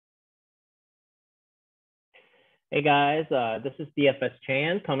Hey guys, this is DFS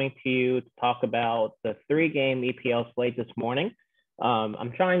Chan coming to you to talk about the three-game EPL slate this morning.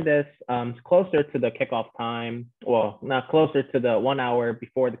 I'm trying this closer to the kickoff time. Well, not closer to the 1 hour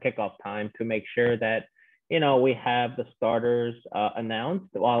before the kickoff time to make sure that we have the starters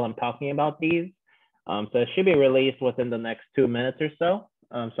announced while I'm talking about these. So it should be released within the next 2 minutes or so.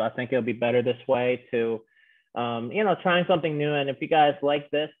 So I think it'll be better this way to trying something new. And if you guys like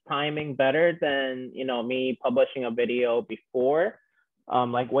this timing better than, me publishing a video before,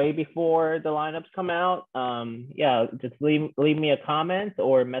 like way before the lineups come out, yeah, just leave me a comment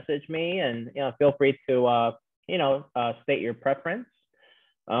or message me and, feel free to, state your preference.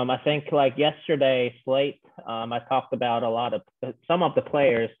 I think like yesterday slate, I talked about some of the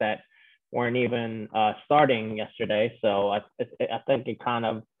players that weren't even starting yesterday. So I think it kind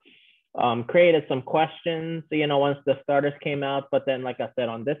of created some questions, once the starters came out. But then, like I said,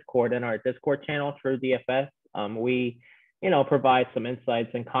 on Discord, in our Discord channel through DFS, we, provide some insights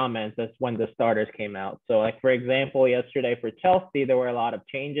and comments as when the starters came out. So like, for example, yesterday for Chelsea, there were a lot of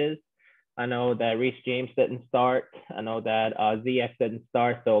changes. I know that Reece James didn't start. I know that ZX didn't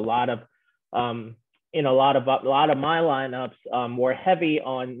start. So a lot of, a lot of my lineups were heavy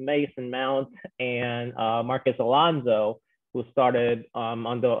on Mason Mount and Marcus Alonso, who started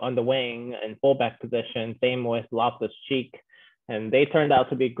on the wing and fullback position. Same with Loftus-Cheek, and they turned out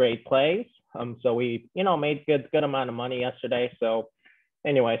to be great plays. So we made good amount of money yesterday. So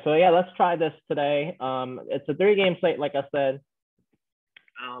anyway, so yeah, let's try this today. It's a 3-game slate, like I said.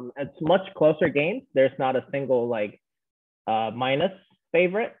 It's much closer games. There's not a single minus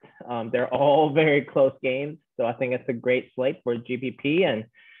favorite. They're all very close games. So I think it's a great slate for GPP and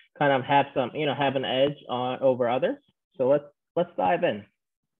kind of have an edge over others. So let's dive in.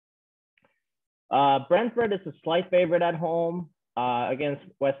 Brentford is a slight favorite at home against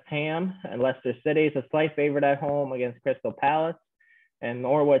West Ham, and Leicester City is a slight favorite at home against Crystal Palace, and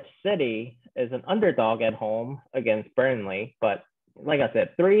Norwich City is an underdog at home against Burnley. But like I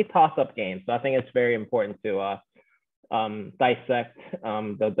said, 3 toss-up games. So I think it's very important to dissect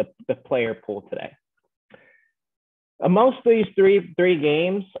the player pool today. Amongst these three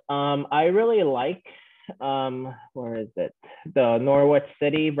games, I really like where is it? The Norwich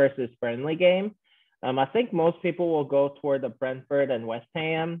City versus Burnley game. I think most people will go toward the Brentford and West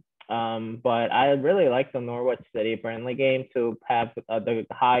Ham, but I really like the Norwich City Burnley game to have the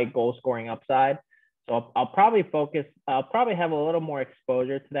high goal scoring upside. So I'll probably have a little more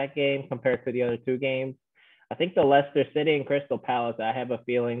exposure to that game compared to the other 2 games. I think the Leicester City and Crystal Palace, I have a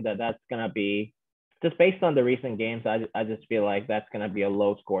feeling that that's going to be, just based on the recent games, I just feel like that's going to be a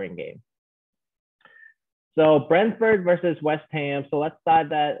low scoring game. So Brentford versus West Ham. So let's dive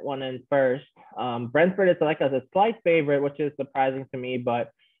that one in first. Brentford is like a slight favorite, which is surprising to me,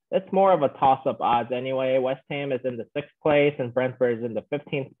 but it's more of a toss-up odds anyway. West Ham is in the 6th place and Brentford is in the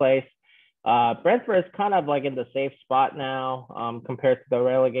 15th place. Brentford is kind of like in the safe spot now compared to the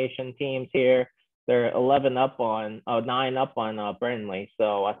relegation teams here. They're 9 up on Burnley.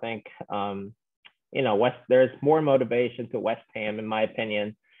 So I think, there's more motivation to West Ham, in my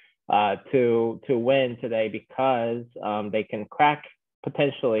opinion, to win today because they can crack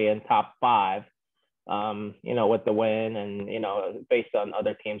potentially in top 5, with the win and, based on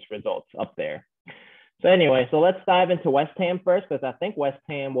other teams' results up there. So anyway, so let's dive into West Ham first, because I think West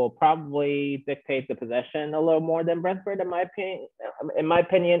Ham will probably dictate the possession a little more than Brentford, in my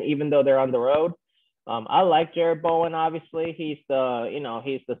opinion, even though they're on the road. I like Jared Bowen. Obviously, he's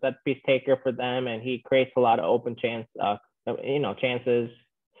the set piece taker for them, and he creates a lot of open chances,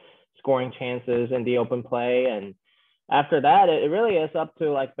 scoring chances in the open play. And after that, it really is up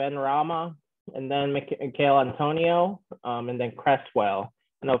to like Ben Rama and then Mikel Antonio and then Cresswell.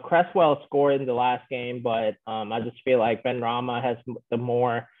 I know Cresswell scored in the last game, but I just feel like Ben Rama has the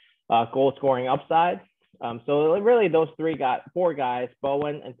more goal scoring upside. So really those 4 guys,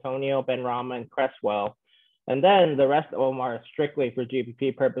 Bowen, Antonio, Ben Rama, and Cresswell. And then the rest of them are strictly for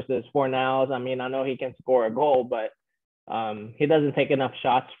GPP purposes. Fornals, I mean, I know he can score a goal, but he doesn't take enough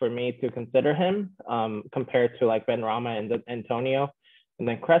shots for me to consider him compared to like Ben Rama and Antonio. And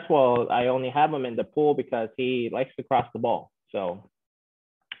then Cresswell, I only have him in the pool because he likes to cross the ball. So,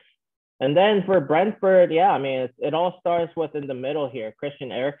 and then for Brentford, yeah, I mean, it all starts within the middle here.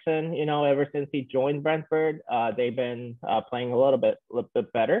 Christian Eriksen, ever since he joined Brentford, they've been playing a little bit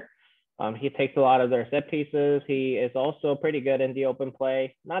better. He takes a lot of their set pieces. He is also pretty good in the open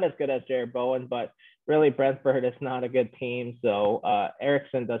play. Not as good as Jared Bowen, but really Brentford is not a good team. So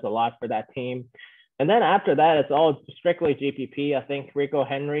Eriksen does a lot for that team. And then after that, it's all strictly GPP. I think Rico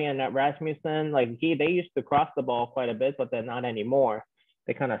Henry and Rasmussen, they used to cross the ball quite a bit, but they're not anymore.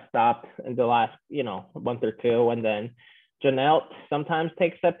 they kind of stopped in the last, month or two. And then Janelt sometimes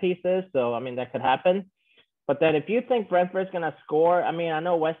takes set pieces. So, I mean, that could happen. But then if you think Brentford's going to score, I mean, I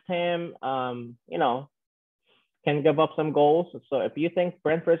know West Ham, can give up some goals. So if you think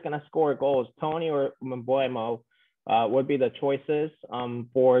Brentford's going to score goals, Tony or Mbuemo would be the choices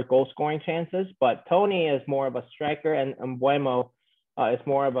for goal scoring chances. But Tony is more of a striker and Mbuemo is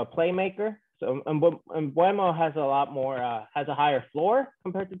more of a playmaker. So Mbuemo has a lot more, has a higher floor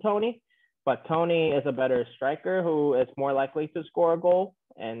compared to Tony. But Tony is a better striker who is more likely to score a goal,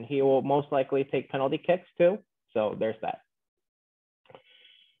 and he will most likely take penalty kicks too. So there's that.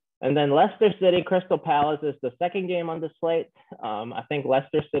 And then Leicester City, Crystal Palace is the second game on the slate. I think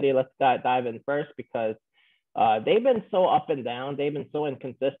Leicester City, let's dive in first because they've been so up and down. They've been so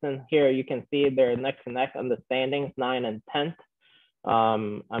inconsistent. Here you can see they're neck to neck on the standings, 9th and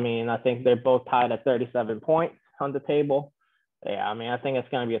 10th. I mean, I think they're both tied at 37 points on the table. Yeah, I mean, I think it's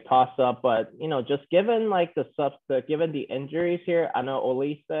going to be a toss up, but just given like given the injuries here, I know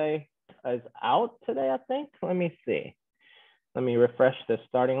Olise is out today, I think. Let me see. Let me refresh the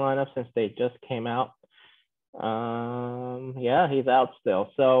starting lineup since they just came out. Yeah, he's out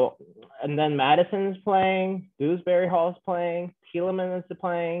still. So, and then Madison's playing, Dewsbury Hall's playing, Tielemans is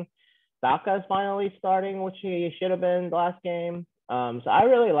playing, Daka is finally starting, which he should have been the last game. So I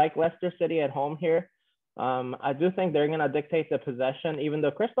really like Leicester City at home here. I do think they're going to dictate the possession, even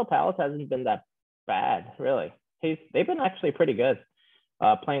though Crystal Palace hasn't been that bad, really. They've been actually pretty good,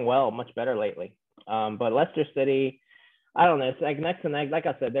 playing well, much better lately. But Leicester City, I don't know. It's like neck to neck. Like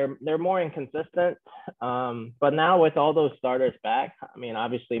I said, they're more inconsistent. But now with all those starters back, I mean,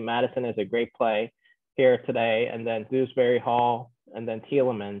 obviously Madison is a great play here today, and then Dewsbury Hall, and then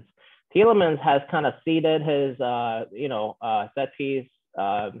Tielemans. Tielemans has kind of ceded his, set piece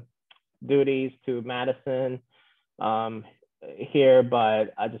duties to Madison here,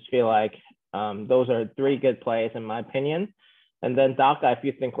 but I just feel like those are three good plays in my opinion. And then Daka, if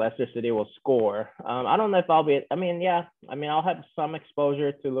you think Leicester City will score. I don't know if I'll be, I'll have some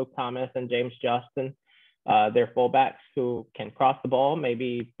exposure to Luke Thomas and James Justin, their fullbacks who can cross the ball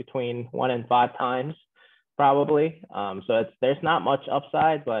maybe between 1 and 5 times, probably. So there's not much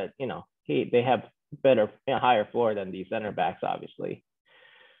upside, but, they have better, higher floor than these center backs, obviously.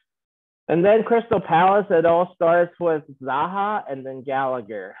 And then Crystal Palace, it all starts with Zaha and then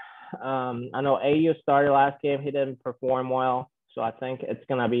Gallagher. I know AU started last game. He didn't perform well. So I think it's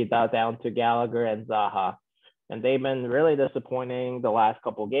going to be down to Gallagher and Zaha. And they've been really disappointing the last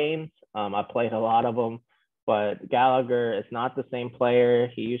couple games. I played a lot of them. But Gallagher is not the same player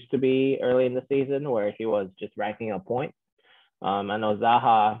he used to be early in the season where he was just racking up points. I know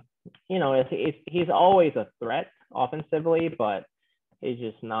Zaha, he's always a threat offensively, but he's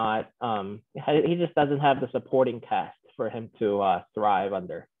just not, he just doesn't have the supporting cast for him to thrive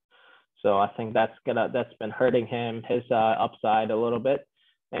under. So I think that's been hurting him, his upside a little bit.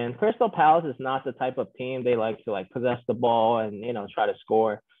 And Crystal Palace is not the type of team they like to possess the ball and, try to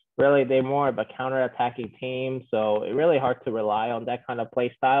score. Really, they're more of a counter-attacking team. So it's really hard to rely on that kind of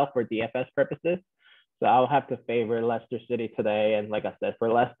play style for DFS purposes. So I'll have to favor Leicester City today. And like I said,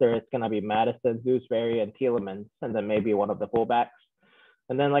 for Leicester, it's going to be Madison, Dewsbury, and Tielemans, and then maybe one of the fullbacks.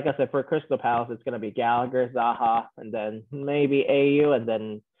 And then, like I said, for Crystal Palace, it's going to be Gallagher, Zaha, and then maybe AU, and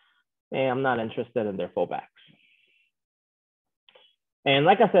then I'm not interested in their fullbacks. And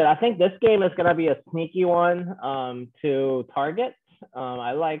like I said, I think this game is going to be a sneaky one to target.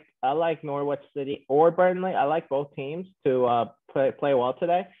 I like Norwich City or Burnley. I like both teams to play well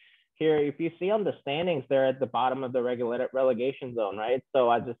today. Here, if you see on the standings, they're at the bottom of the relegation zone, right? So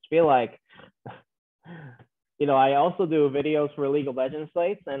I just feel like, I also do videos for League of Legends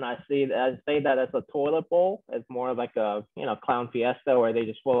slates, and I say that it's a toilet bowl. It's more of like a, clown fiesta where they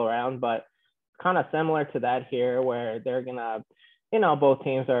just fool around, but kind of similar to that here where they're going to, both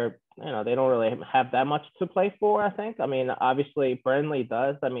teams are, they don't really have that much to play for, I think. I mean, obviously Burnley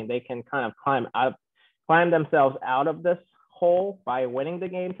does. I mean, they can kind of climb themselves out of this hole by winning the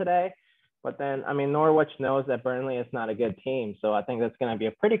game today. But then, I mean, Norwich knows that Burnley is not a good team. So I think that's going to be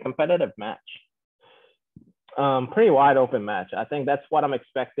a pretty competitive match. Pretty wide open match. I think that's what I'm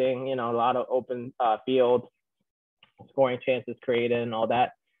expecting, a lot of open field, scoring chances created and all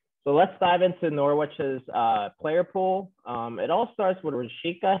that. So let's dive into Norwich's player pool. It all starts with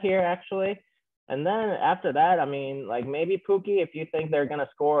Rashika here, actually. And then after that, I mean, maybe Pukki, if you think they're going to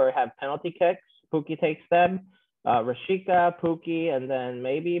score or have penalty kicks, Pukki takes them. Rashika, Pukki, and then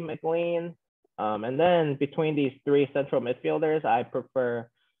maybe McLean. And then between these three central midfielders, I prefer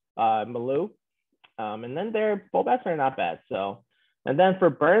Malou. And then their fullbacks are not bad. So, and then for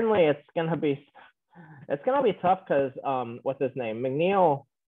Burnley, it's going to be It's gonna be tough because what's his name? McNeil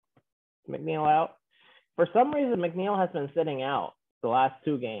out. For some reason, McNeil has been sitting out the last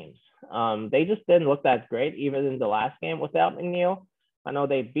two games. They just didn't look that great, even in the last game without McNeil. I know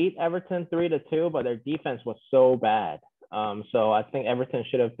they beat Everton 3-2, but their defense was so bad. So I think Everton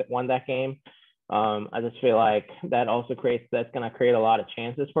should have won that game. I just feel like that's going to create a lot of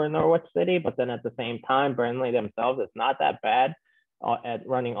chances for Norwich City. But then at the same time, Burnley themselves is not that bad at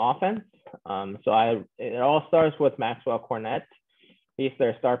running offense. It all starts with Maxwell Cornet. He's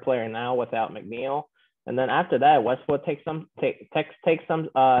their star player now without McNeil. And then after that, Westwood takes some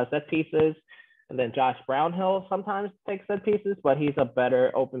set pieces. And then Josh Brownhill sometimes takes set pieces, but he's a better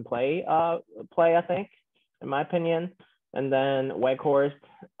open play, I think, in my opinion. And then Weghorst,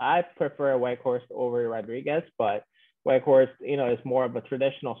 I prefer Weghorst over Rodriguez, but Weghorst, is more of a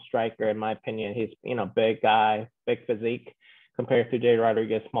traditional striker, in my opinion. He's, big guy, big physique compared to Jay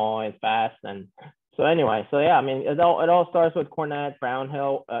Rodriguez, small and fast. And so anyway, it all starts with Cornet,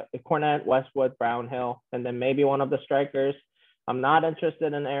 Westwood, Brownhill, and then maybe one of the strikers. I'm not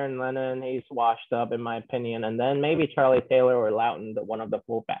interested in Aaron Lennon. He's washed up, in my opinion. And then maybe Charlie Taylor or Loughton, one of the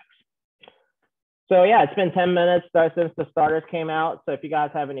fullbacks. So yeah, it's been 10 minutes since the starters came out. So if you guys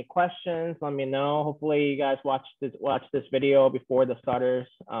have any questions, let me know. Hopefully you guys watch this video before the starters,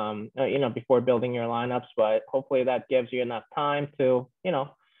 before building your lineups. But hopefully that gives you enough time to,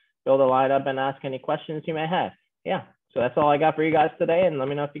 build a lineup and ask any questions you may have. Yeah, so that's all I got for you guys today. And let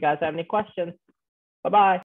me know if you guys have any questions. Bye-bye.